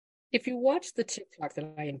If you watch the TikTok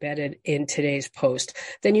that I embedded in today's post,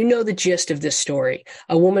 then you know the gist of this story.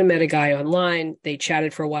 A woman met a guy online. They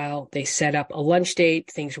chatted for a while. They set up a lunch date.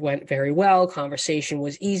 Things went very well. Conversation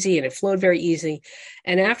was easy and it flowed very easy.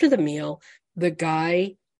 And after the meal, the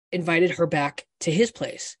guy invited her back to his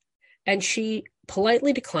place. And she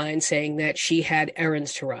politely declined, saying that she had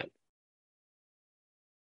errands to run.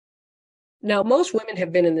 Now, most women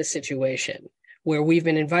have been in this situation where we've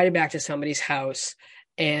been invited back to somebody's house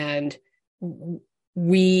and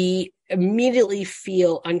we immediately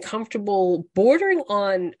feel uncomfortable, bordering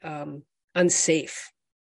on unsafe.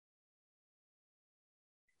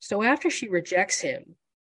 So after she rejects him,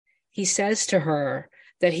 he says to her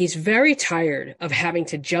that he's very tired of having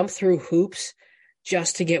to jump through hoops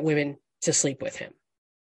just to get women to sleep with him.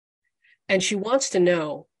 And she wants to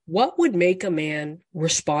know what would make a man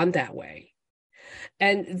respond that way.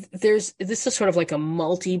 And this is sort of like a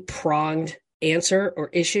multi-pronged answer or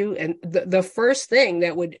issue. And the first thing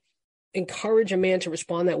that would encourage a man to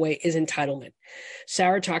respond that way is entitlement.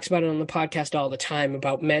 Sarah talks about it on the podcast all the time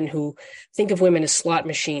about men who think of women as slot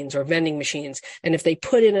machines or vending machines. And if they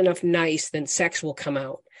put in enough nice, then sex will come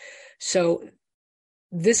out. So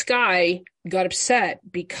this guy got upset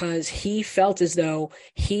because he felt as though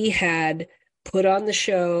he had put on the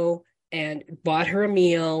show and bought her a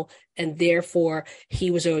meal, and therefore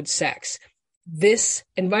he was owed sex.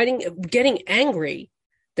 Getting angry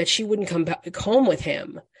that she wouldn't come back home with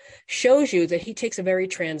him shows you that he takes a very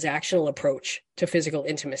transactional approach to physical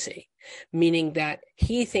intimacy, meaning that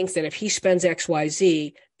he thinks that if he spends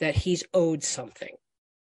XYZ, that he's owed something.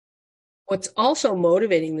 What's also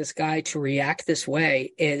motivating this guy to react this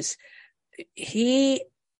way is he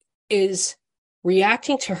is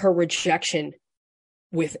reacting to her rejection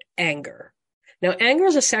with anger. Now, anger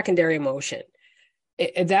is a secondary emotion.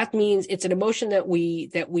 That means it's an emotion that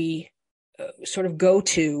we sort of go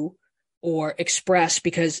to or express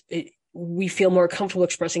because we feel more comfortable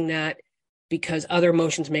expressing that because other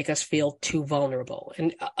emotions make us feel too vulnerable.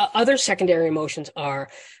 And other secondary emotions are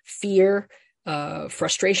fear,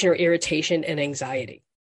 frustration or irritation, and anxiety.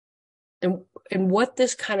 And what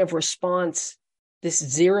this kind of response, this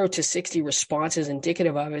 0 to 60 response is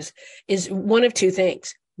indicative of is one of two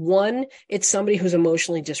things. One, it's somebody who's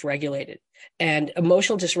emotionally dysregulated. And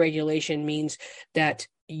emotional dysregulation means that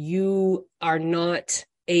you are not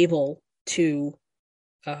able to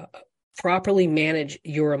properly manage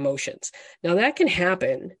your emotions. Now, that can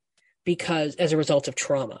happen because as a result of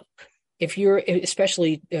trauma. If you're,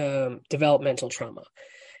 especially developmental trauma,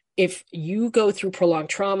 if you go through prolonged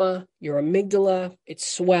trauma, your amygdala, it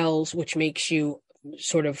swells, which makes you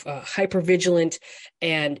sort of hypervigilant,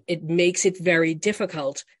 and it makes it very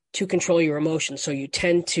difficult to control your emotions. So you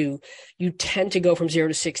tend to go from 0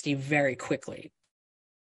 to 60 very quickly.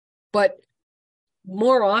 But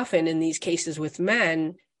more often in these cases with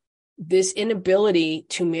men, this inability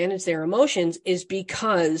to manage their emotions is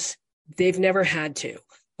because they've never had to,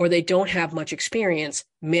 or they don't have much experience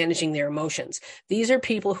managing their emotions. These are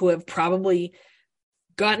people who have probably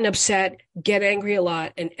gotten upset, get angry a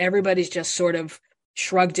lot, and everybody's just sort of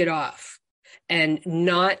shrugged it off and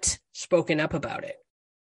not spoken up about it.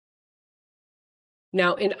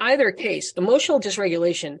 Now, in either case, emotional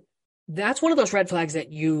dysregulation, that's one of those red flags that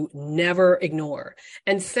you never ignore.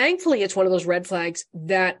 And thankfully, it's one of those red flags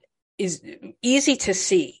that is easy to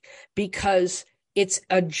see because it's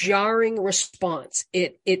a jarring response.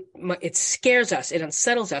 It scares us, it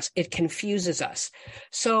unsettles us, it confuses us.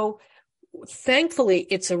 So thankfully,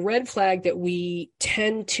 it's a red flag that we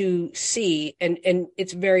tend to see, and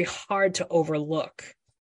it's very hard to overlook.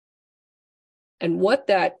 And what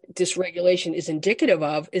that dysregulation is indicative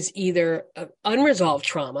of is either unresolved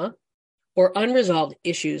trauma or unresolved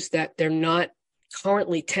issues that they're not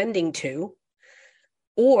currently tending to,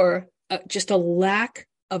 or just a lack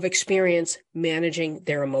of experience managing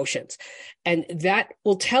their emotions. And that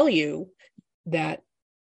will tell you that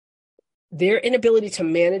their inability to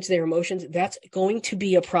manage their emotions, that's going to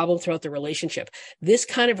be a problem throughout the relationship. This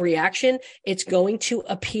kind of reaction, it's going to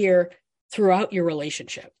appear throughout your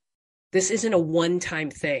relationship. This isn't a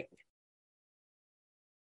one-time thing.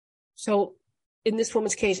 So in this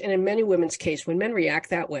woman's case, and in many women's case, when men react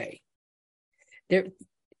that way,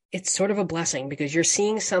 it's sort of a blessing because you're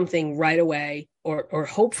seeing something right away, or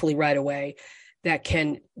hopefully right away, that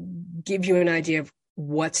can give you an idea of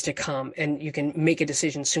what's to come, and you can make a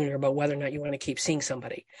decision sooner about whether or not you want to keep seeing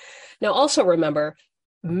somebody. Now, also remember,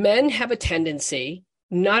 men have a tendency,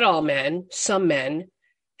 not all men, some men,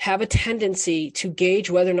 have a tendency to gauge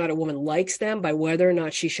whether or not a woman likes them by whether or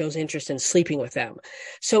not she shows interest in sleeping with them.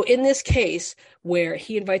 So in this case, where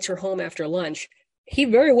he invites her home after lunch, he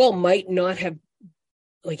very well might not have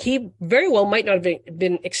Like he very well might not have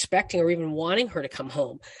been expecting or even wanting her to come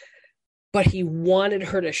home, but he wanted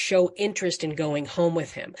her to show interest in going home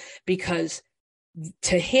with him, because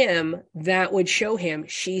to him, that would show him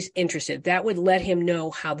she's interested. That would let him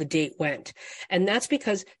know how the date went. And that's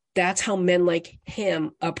because that's how men like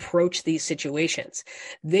him approach these situations.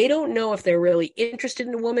 They don't know if they're really interested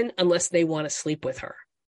in a woman unless they want to sleep with her.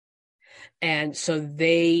 And so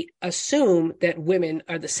they assume that women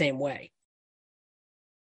are the same way.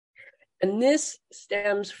 And this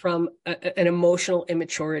stems from an emotional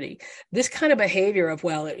immaturity. This kind of behavior of,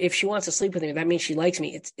 well, if she wants to sleep with me, that means she likes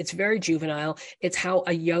me. It's very juvenile. It's how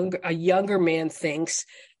a younger man thinks.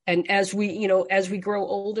 And as we grow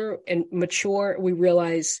older and mature, we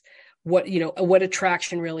realize what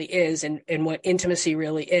attraction really is and what intimacy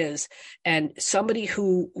really is. And somebody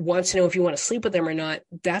who wants to know if you want to sleep with them or not,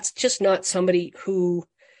 that's just not somebody who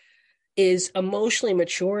is emotionally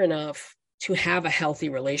mature enough to have a healthy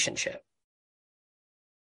relationship.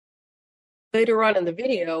 Later on in the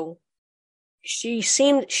video, she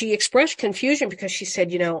expressed confusion because she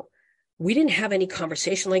said, we didn't have any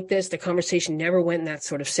conversation like this. The conversation never went in that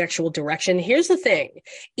sort of sexual direction. Here's the thing.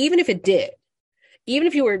 Even if it did, even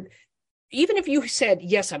if you said,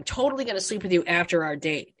 yes, I'm totally going to sleep with you after our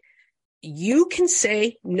date, you can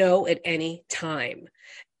say no at any time.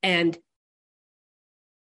 And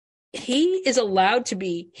he's allowed to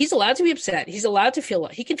be upset. He's allowed to feel,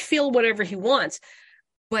 he can feel whatever he wants,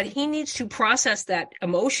 but he needs to process that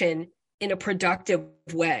emotion in a productive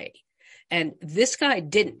way. And this guy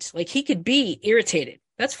didn't. Like, he could be irritated.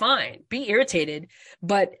 That's fine. Be irritated,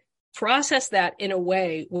 but process that in a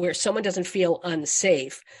way where someone doesn't feel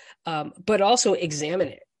unsafe, but also examine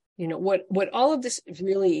it. What all of this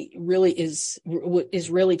really is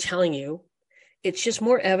really telling you, it's just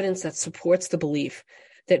more evidence that supports the belief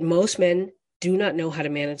that most men do not know how to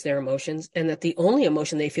manage their emotions, and that the only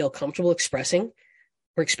emotion they feel comfortable expressing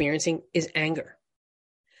or experiencing is anger.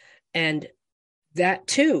 And that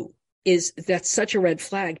too that's such a red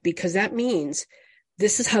flag, because that means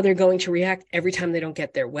this is how they're going to react every time they don't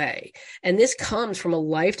get their way. And this comes from a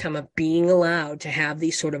lifetime of being allowed to have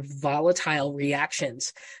these sort of volatile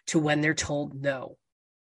reactions to when they're told no.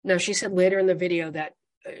 Now, she said later in the video that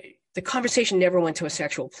the conversation never went to a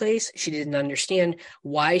sexual place. She didn't understand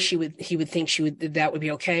why he would think that would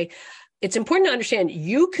be okay. It's important to understand,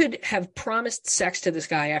 you could have promised sex to this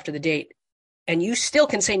guy after the date, and you still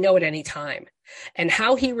can say no at any time. And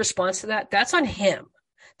how he responds to that, that's on him.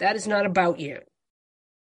 That is not about you.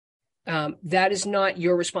 That is not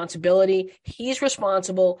your responsibility. He's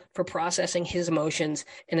responsible for processing his emotions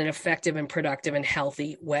in an effective and productive and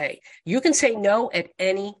healthy way. You can say no at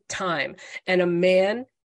any time. And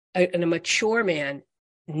a mature man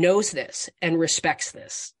knows this and respects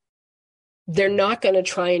this. They're not going to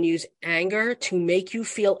try and use anger to make you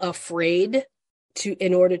feel afraid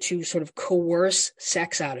in order to sort of coerce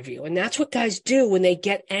sex out of you. And that's what guys do when they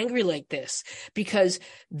get angry like this, because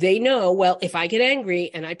they know, well, if I get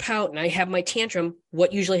angry and I pout and I have my tantrum,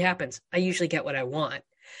 what usually happens? I usually get what I want.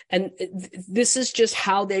 And this is just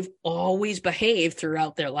how they've always behaved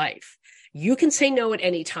throughout their life. You can say no at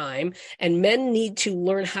any time, and men need to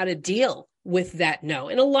learn how to deal with that no.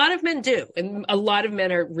 And a lot of men do. And a lot of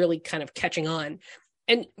men are really kind of catching on.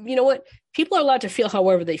 And you know what? People are allowed to feel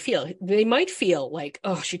however they feel. They might feel like,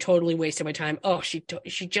 oh, she totally wasted my time. Oh, she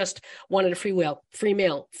just wanted a free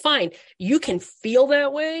meal. Fine. You can feel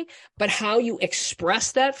that way, but how you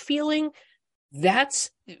express that feeling, that's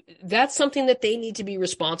something that they need to be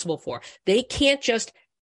responsible for. They can't just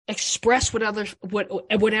express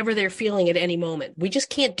whatever they're feeling at any moment. We just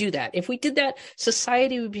can't do that. If we did that,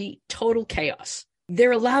 society would be total chaos.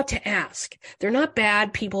 They're allowed to ask. They're not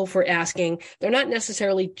bad people for asking. They're not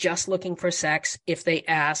necessarily just looking for sex if they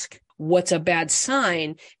ask. What's a bad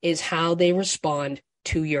sign is how they respond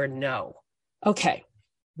to your no. Okay.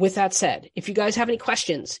 With that said, if you guys have any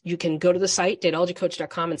questions, you can go to the site,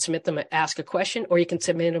 dateologycoach.com, and submit them at Ask a Question, or you can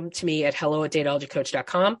submit them to me at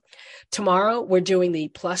hello@dateologycoach.com. Tomorrow, we're doing the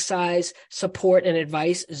plus size support and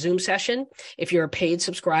advice Zoom session. If you're a paid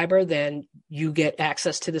subscriber, then you get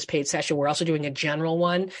access to this paid session. We're also doing a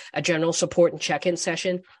general support and check-in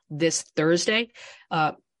session this Thursday.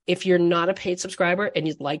 If you're not a paid subscriber and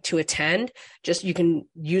you'd like to attend, you can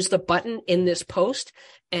use the button in this post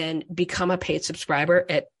and become a paid subscriber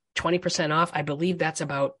at 20% off. I believe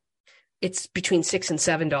it's between $6 and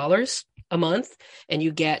 $7 a month. And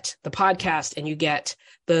you get the podcast, and you get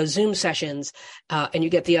the Zoom sessions, and you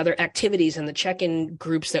get the other activities and the check-in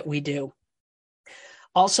groups that we do.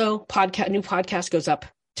 Also, new podcast goes up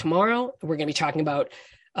tomorrow. We're going to be talking about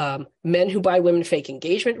men who buy women fake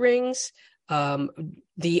engagement rings.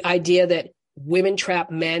 The idea that women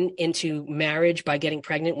trap men into marriage by getting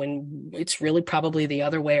pregnant when it's really probably the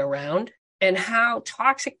other way around, and how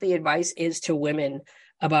toxic the advice is to women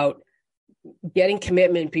about getting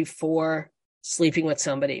commitment before sleeping with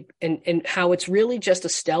somebody, and how it's really just a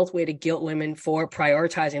stealth way to guilt women for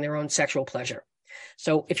prioritizing their own sexual pleasure.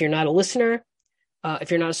 So if you're not a listener,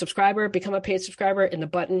 if you're not a subscriber, become a paid subscriber. In the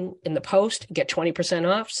button in the post, get 20%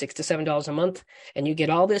 off, $6 to $7 a month, and you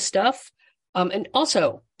get all this stuff. And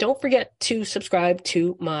also, don't forget to subscribe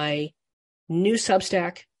to my new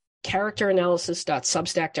Substack,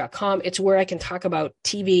 characteranalysis.substack.com. It's where I can talk about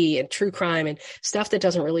TV and true crime and stuff that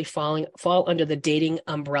doesn't really fall under the dating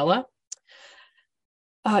umbrella.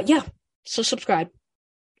 So subscribe.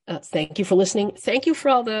 Thank you for listening. Thank you for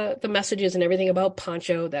all the messages and everything about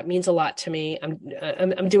Poncho. That means a lot to me.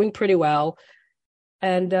 I'm doing pretty well,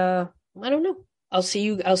 and I don't know. I'll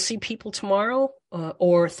see people tomorrow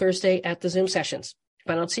or Thursday at the Zoom sessions.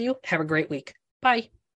 If I don't see you, have a great week. Bye.